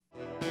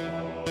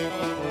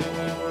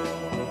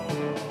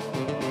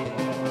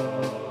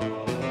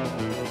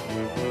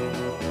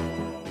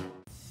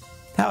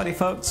Howdy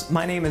folks,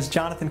 my name is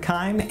Jonathan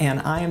Keim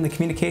and I am the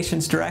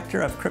Communications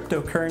Director of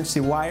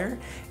CryptoCurrencyWire.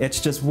 It's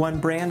just one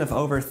brand of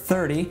over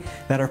 30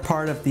 that are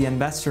part of the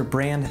Investor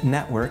Brand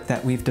Network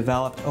that we've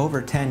developed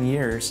over 10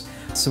 years.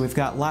 So we've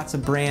got lots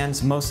of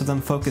brands, most of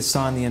them focused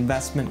on the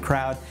investment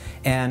crowd,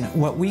 and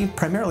what we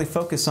primarily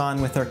focus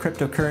on with our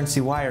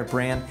CryptoCurrencyWire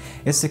brand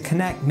is to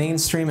connect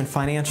mainstream and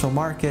financial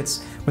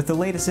markets with the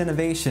latest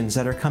innovations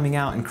that are coming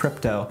out in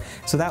crypto.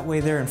 So that way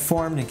they're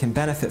informed and can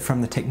benefit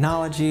from the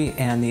technology,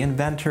 and the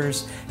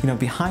inventors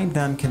behind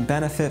them can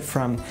benefit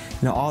from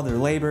all their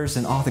labors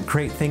and all the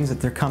great things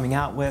that they're coming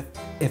out with.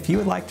 If you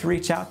would like to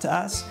reach out to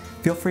us,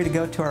 feel free to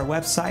go to our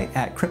website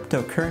at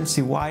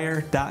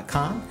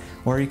CryptoCurrencyWire.com,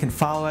 or you can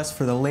follow us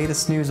for the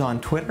latest news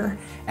on Twitter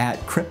at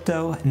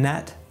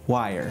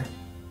CryptoNetWire.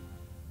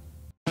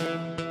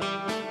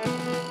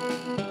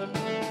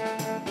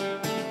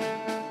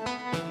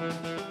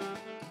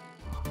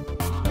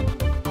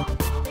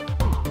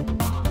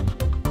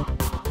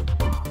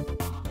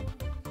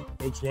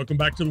 Folks, welcome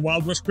back to the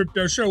Wild West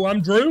Crypto Show.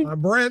 I'm Drew.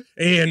 I'm Brent.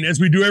 And as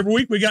we do every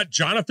week, we got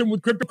Jonathan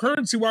with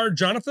CryptoCurrencyWire.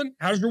 Jonathan,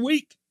 how's your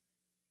week?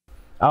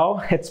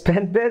 Oh, it's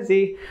been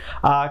busy.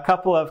 A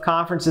couple of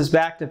conferences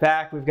back to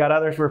back. We've got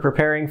others we're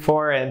preparing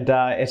for, and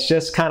it's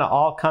just kind of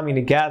all coming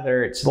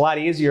together. It's a lot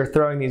easier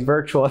throwing these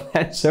virtual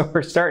events, so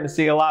we're starting to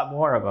see a lot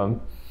more of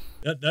them.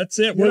 That's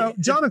it.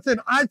 Jonathan,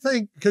 I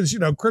think because,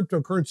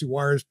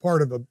 CryptoCurrencyWire is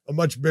part of a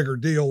much bigger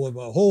deal of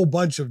a whole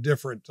bunch of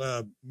different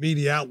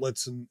media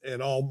outlets and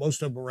all,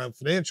 most of them around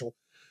financial.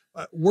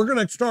 We're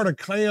going to start a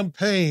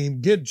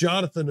campaign, get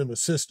Jonathan an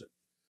assistant.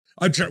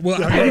 He's got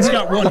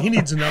one. He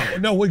needs another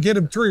one. No, we'll get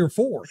him 3 or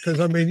 4 because,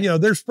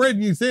 they're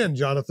spreading you thin,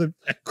 Jonathan.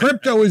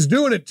 Crypto is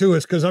doing it to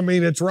us because,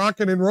 it's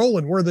rocking and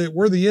rolling. We're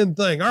the end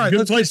thing. All right,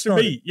 good place to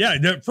be. Yeah,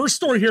 the first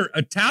story here,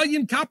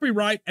 Italian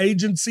copyright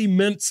agency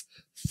mints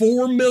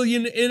 4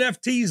 million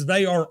NFTs.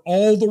 They are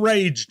all the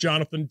rage.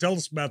 Jonathan, tell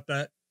us about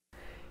that.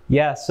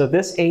 Yeah, so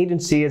this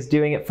agency is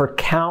doing it for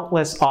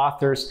countless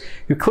authors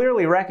who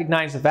clearly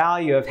recognize the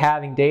value of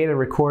having data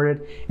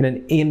recorded in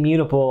an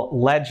immutable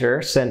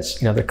ledger, since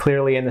they're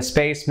clearly in the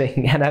space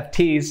making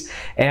NFTs,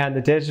 and the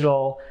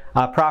digital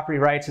property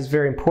rights is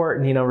very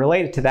important,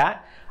 related to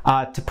that.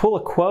 To pull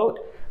a quote,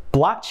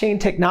 "Blockchain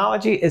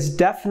technology is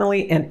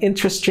definitely an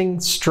interesting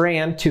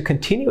strand to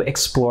continue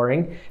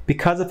exploring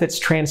because of its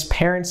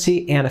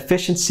transparency and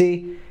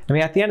efficiency.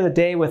 At the end of the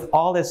day, with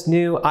all this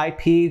new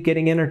IP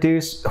getting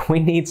introduced, we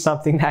need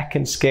something that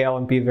can scale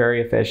and be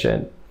very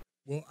efficient."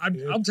 Well,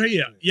 I'll tell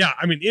you,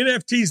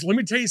 NFTs, let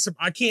me tell you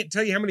something. I can't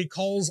tell you how many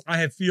calls I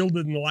have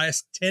fielded in the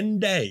last 10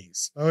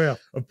 days. Oh, yeah.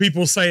 Of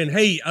people saying,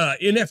 hey,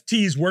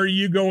 NFTs, where are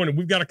you going? And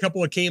we've got a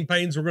couple of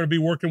campaigns we're going to be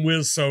working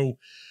with. So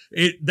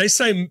they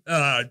say,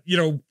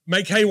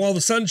 make hay while the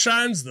sun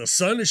shines. The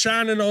sun is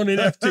shining on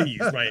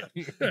NFTs, man.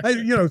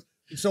 Hey,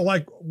 so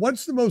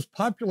what's the most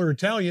popular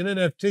Italian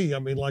NFT?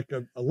 Like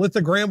a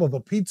lithogram of a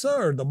pizza,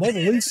 or the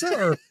Mona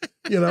Lisa, or,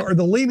 or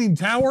the Leaning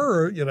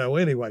Tower, or,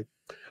 anyway.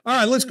 All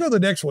right, let's go to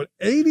the next one.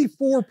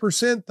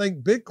 84%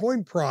 think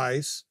Bitcoin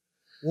price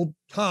will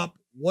top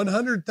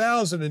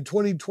 100,000 in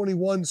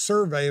 2021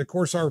 survey. And of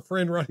course, our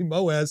friend Ronnie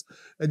Moaz,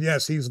 and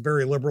yes, he's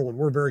very liberal and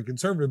we're very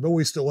conservative, but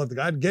we still love the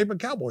guy, and gave him a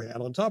cowboy hat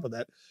on top of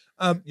that.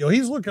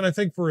 He's looking, I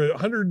think, for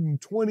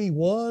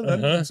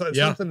 121,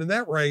 something in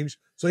that range.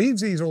 So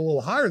he's a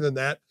little higher than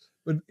that.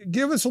 But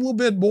give us a little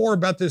bit more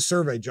about this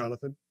survey,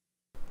 Jonathan.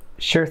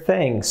 Sure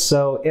thing.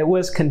 So it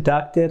was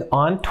conducted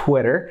on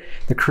Twitter.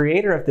 The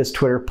creator of this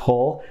Twitter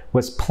poll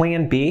was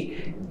Plan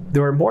B.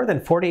 There were more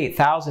than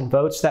 48,000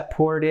 votes that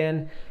poured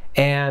in.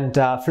 And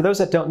for those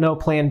that don't know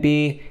Plan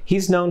B,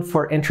 he's known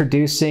for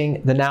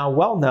introducing the now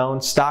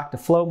well-known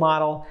stock-to-flow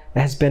model that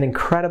has been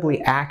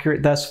incredibly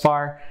accurate thus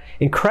far.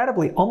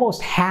 Incredibly,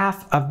 almost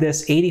half of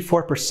this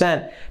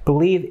 84%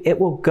 believe it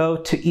will go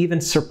to even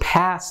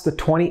surpass the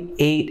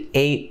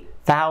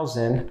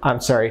 288,000. I'm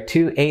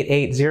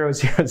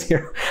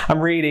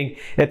reading.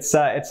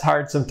 It's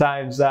hard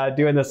sometimes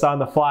doing this on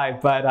the fly,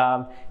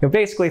 but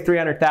basically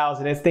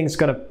 300,000. I think it's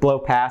going to blow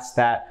past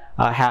that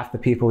half the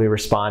people who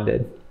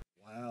responded.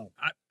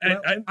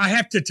 I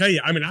have to tell you,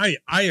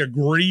 I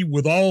agree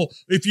with all.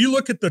 If you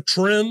look at the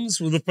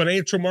trends with the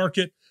financial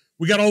market,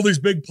 we got all these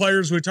big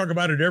players. We talk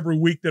about it every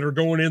week that are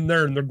going in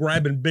there and they're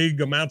grabbing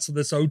big amounts of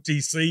this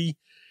OTC.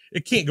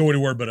 It can't go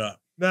anywhere but up.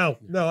 No.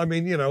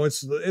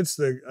 It's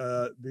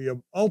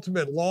the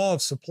ultimate law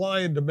of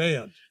supply and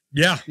demand.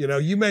 Yeah.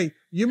 You may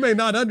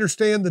not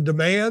understand the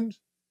demand.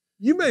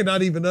 You may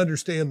not even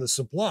understand the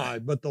supply,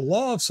 but the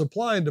law of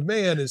supply and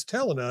demand is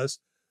telling us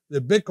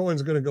that Bitcoin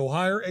is going to go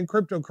higher, and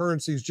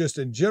cryptocurrencies just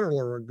in general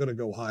are going to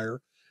go higher,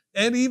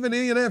 and even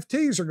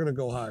NFTs are going to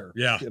go higher.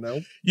 Yeah.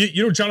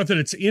 Jonathan,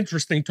 it's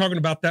interesting talking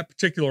about that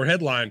particular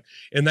headline,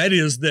 and that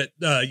is that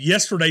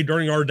yesterday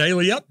during our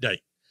daily update,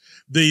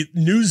 the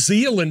New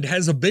Zealand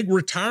has a big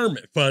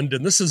retirement fund,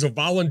 and this is a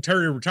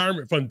voluntary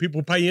retirement fund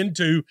people pay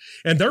into,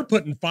 and they're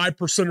putting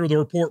 5% of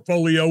their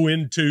portfolio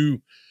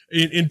into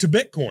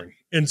Bitcoin.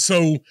 And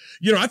so,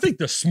 I think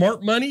the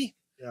smart money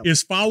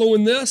is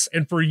following this.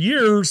 And for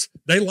years,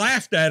 they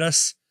laughed at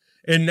us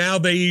And now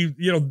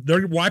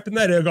they're wiping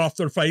that egg off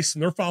their face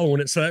and they're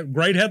following it. So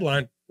great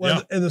headline.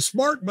 Well, yeah. And the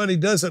smart money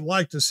doesn't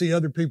like to see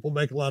other people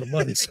make a lot of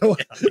money. So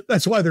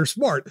that's why they're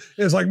smart.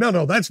 It's like,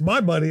 no, that's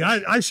my money.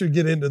 I should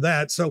get into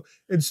that. So,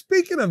 and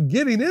speaking of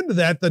getting into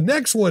that, the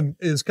next one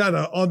is kind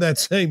of on that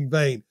same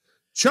vein.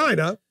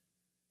 China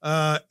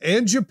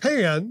and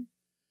Japan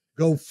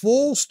go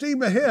full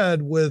steam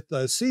ahead with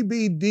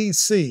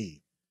CBDC,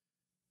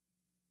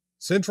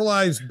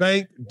 centralized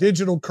bank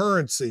digital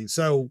currency.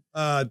 So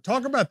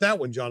talk about that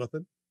one,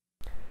 Jonathan.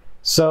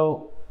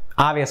 So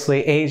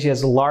obviously,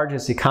 Asia's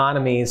largest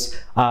economies,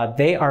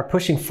 they are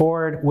pushing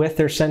forward with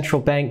their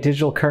central bank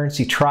digital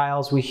currency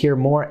trials. We hear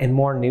more and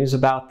more news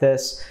about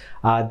this.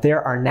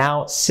 There are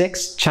now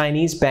 6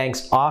 Chinese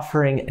banks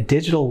offering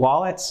digital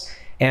wallets,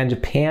 and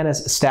Japan is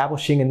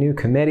establishing a new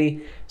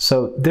committee.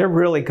 So they're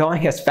really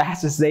going as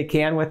fast as they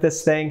can with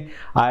this thing.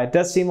 It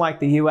does seem like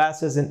the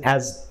US isn't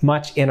as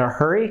much in a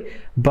hurry,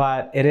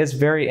 but it is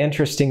very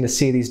interesting to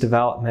see these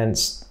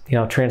developments,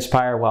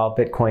 transpire while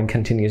Bitcoin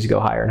continues to go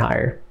higher and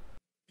higher.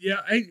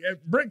 Yeah, hey,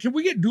 Brent, can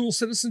we get dual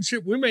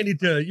citizenship? We may need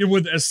to,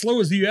 with as slow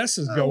as the U.S.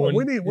 is going.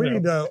 We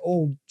need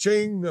old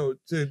Ching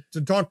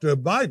to talk to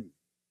Biden.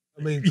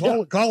 I mean,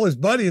 call his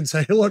buddy and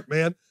say, look,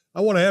 man,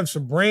 I want to have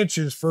some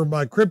branches for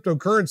my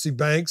cryptocurrency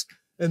banks.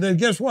 And then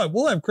guess what?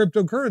 We'll have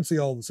cryptocurrency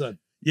all of a sudden.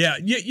 Yeah,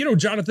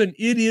 Jonathan,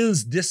 it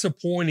is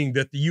disappointing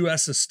that the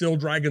U.S. is still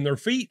dragging their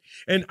feet.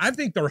 And I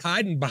think they're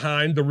hiding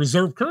behind the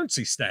reserve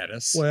currency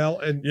status. Well,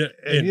 and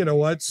you know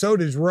what? So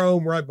does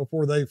Rome right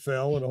before they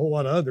fell, and a whole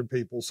lot of other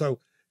people. So,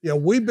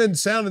 we've been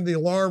sounding the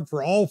alarm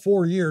for all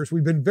 4 years.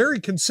 We've been very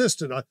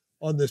consistent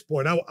on this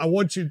point. I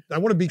want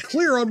to be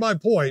clear on my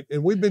point,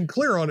 and we've been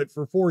clear on it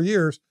for 4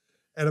 years.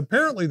 And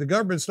apparently the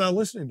government's not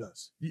listening to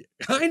us.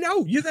 I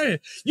know. You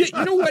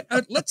know what?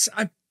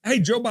 Hey,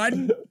 Joe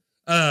Biden,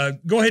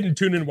 go ahead and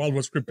tune in to Wild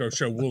West Crypto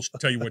Show. We'll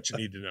tell you what you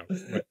need to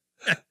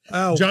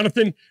know.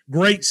 Jonathan,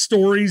 great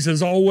stories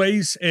as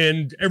always.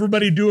 And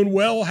everybody doing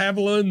well,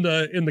 Havilah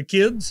and the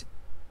kids?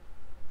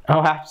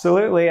 Oh,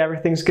 absolutely.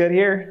 Everything's good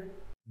here.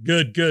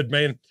 Good,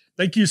 man.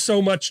 Thank you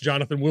so much,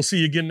 Jonathan. We'll see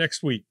you again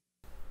next week.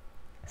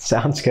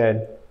 Sounds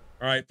good.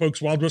 All right,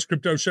 folks, Wild West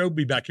Crypto Show.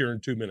 Be back here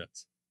in 2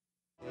 minutes.